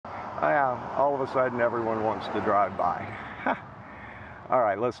Yeah, all of a sudden everyone wants to drive by. All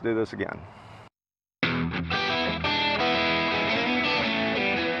right, let's do this again.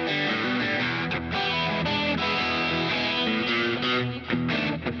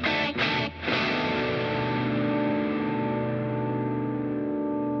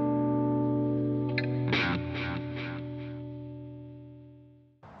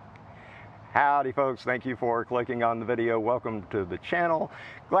 Howdy folks, thank you for clicking on the video. Welcome to the channel.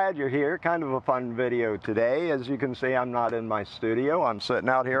 Glad you're here. Kind of a fun video today. As you can see, I'm not in my studio. I'm sitting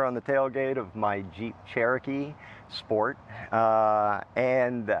out here on the tailgate of my Jeep Cherokee Sport. It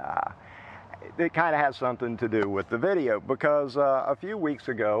kind of has something to do with the video because a few weeks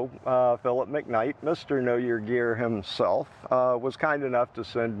ago, Phillip McKnight, Mr. Know Your Gear himself, was kind enough to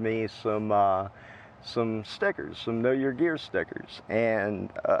send me some stickers, some Know Your Gear stickers,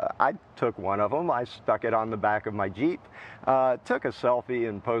 and I took one of them. I stuck it on the back of my Jeep, took a selfie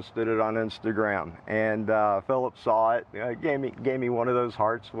and posted it on Instagram, and Phillip saw it, gave me one of those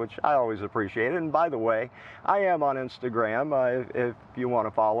hearts, which I always appreciate. And by the way, I am on Instagram. If you want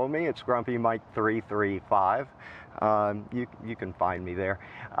to follow me, it's GrumpyMike335. You can find me there.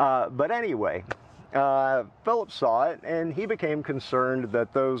 But anyway, Phillip saw it and he became concerned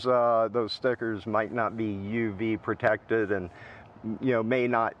that those stickers might not be UV protected and may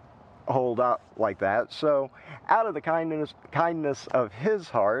not hold up like that. So out of the kindness of his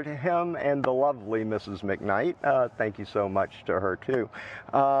heart, him and the lovely Mrs. McKnight, thank you so much to her too,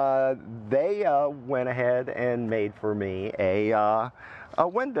 they went ahead and made for me a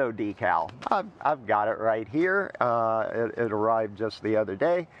window decal. I've got it right here. It arrived just the other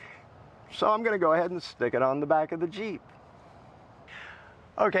day. So I'm going to go ahead and stick it on the back of the Jeep.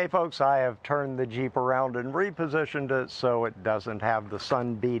 Okay folks, I have turned the Jeep around and repositioned it so it doesn't have the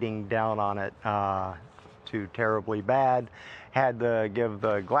sun beating down on it too terribly bad. Had to give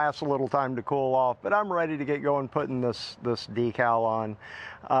the glass a little time to cool off, but I'm ready to get going putting this decal on.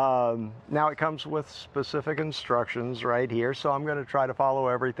 Now it comes with specific instructions right here, so I'm going to try to follow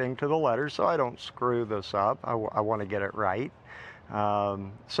everything to the letter so I don't screw this up. I want to get it right.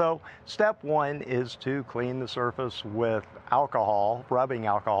 So step one is to clean the surface with alcohol, rubbing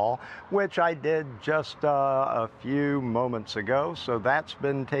alcohol, which I did just a few moments ago, so that's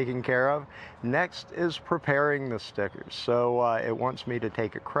been taken care of. Next is preparing the stickers. So it wants me to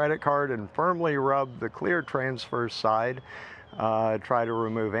take a credit card and firmly rub the clear transfer side, try to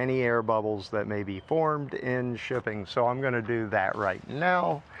remove any air bubbles that may be formed in shipping. So I'm going to do that right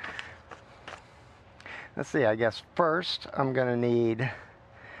now. Let's see, I guess first I'm going to need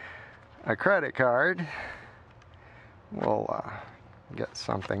a credit card. We'll get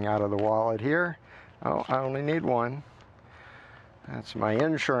something out of the wallet here. Oh, I only need one. That's my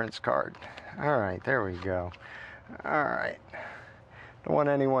insurance card. All right, there we go. All right. Don't want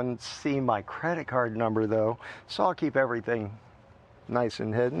anyone to see my credit card number though, so I'll keep everything nice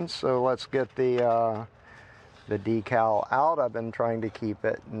and hidden. So let's get the decal out. I've been trying to keep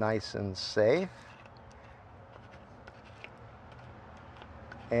it nice and safe.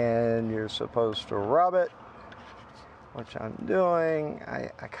 And you're supposed to rub it, which I'm doing. I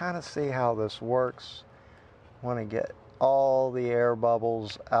kind of see how this works. Want to get all the air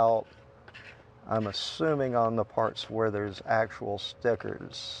bubbles out. I'm assuming on the parts where there's actual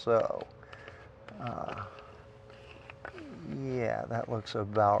stickers. So, yeah, that looks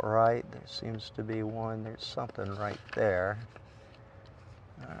about right. There seems to be one. There's something right there.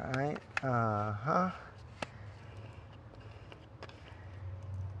 All right.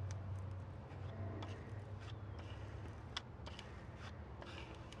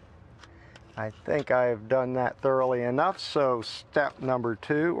 I think I've done that thoroughly enough. So step number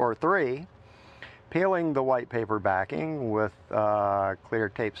 2 or 3, peeling the white paper backing with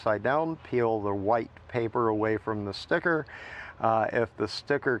clear tape side down. Peel the white paper away from the sticker. If the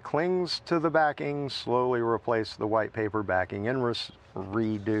sticker clings to the backing, slowly replace the white paper backing and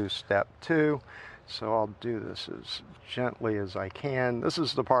redo step 2. So I'll do this as gently as I can. This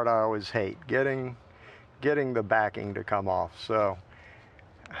is the part I always hate, getting the backing to come off. So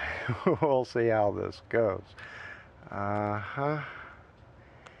we'll see how this goes.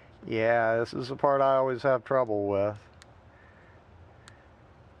 Yeah, this is the part I always have trouble with.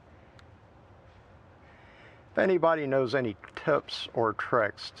 If anybody knows any tips or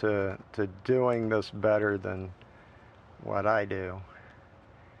tricks to doing this better than what I do.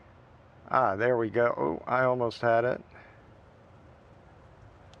 There we go. Oh, I almost had it.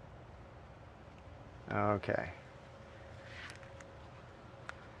 Okay.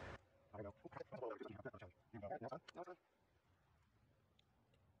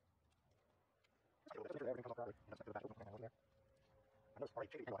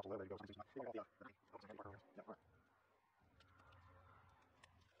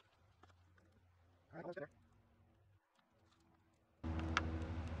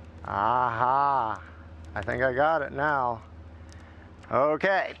 Aha! I think I got it now.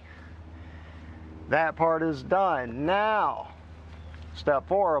 Okay. That part is done. Now, step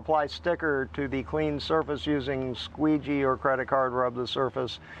 4, apply sticker to the clean surface using squeegee or credit card. Rub the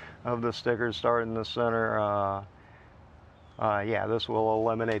surface of the sticker, start in the center. Yeah, this will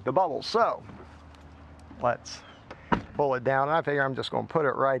eliminate the bubbles. So, let's pull it down. I figure I'm just going to put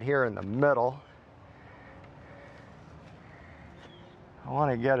it right here in the middle. I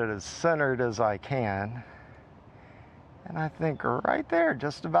want to get it as centered as I can. And I think right there,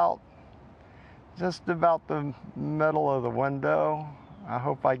 just about the middle of the window. I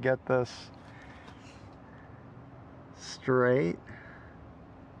hope I get this straight.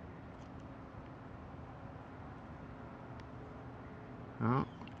 Oh,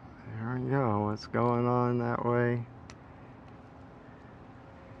 there we go. What's going on that way?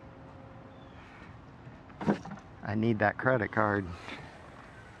 I need that credit card.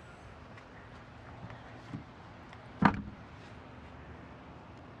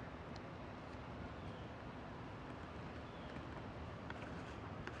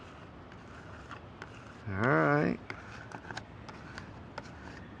 All right.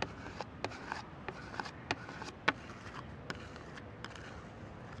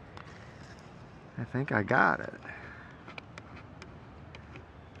 I think I got it.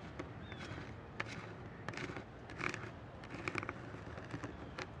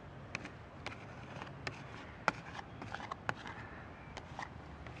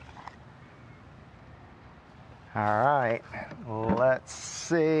 All right, let's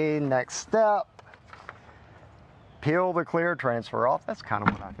see, next step. Peel the clear, transfer off. That's kind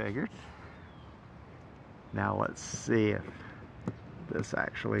of what I figured. Now let's see if this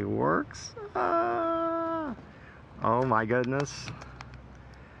actually works. Oh my goodness.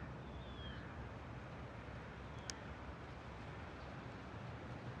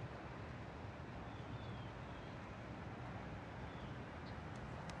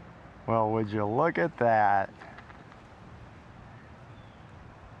 Well, would you look at that?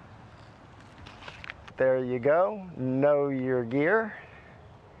 There you go. Know Your Gear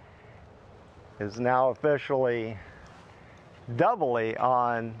is now officially doubly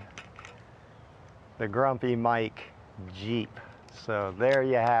on the Grumpy Mike Jeep. So there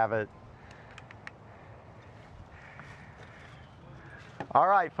you have it. All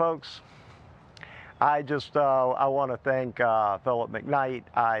right, folks. I want to thank Phillip McKnight.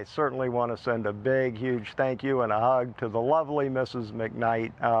 I certainly want to send a big, huge thank you and a hug to the lovely Mrs.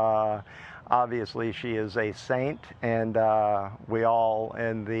 McKnight. Obviously, she is a saint, and we all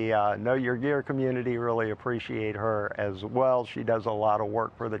in the Know Your Gear community really appreciate her as well. She does a lot of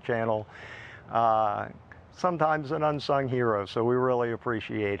work for the channel. Sometimes an unsung hero, so we really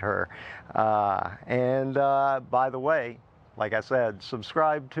appreciate her. By the way, like I said,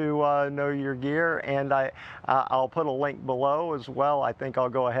 subscribe to Know Your Gear, and I'll put a link below as well. I think I'll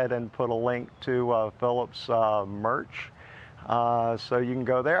go ahead and put a link to Phillip's merch, so you can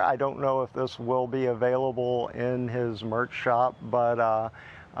go there. I don't know if this will be available in his merch shop, but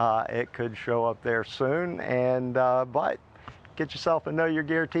it could show up there soon. And but get yourself a Know Your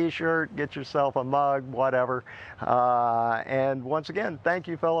Gear t-shirt, get yourself a mug, whatever. And once again, thank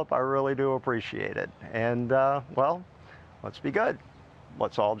you, Phillip. I really do appreciate it. And well, let's be good.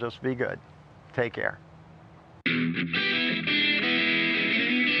 Let's all just be good. Take care.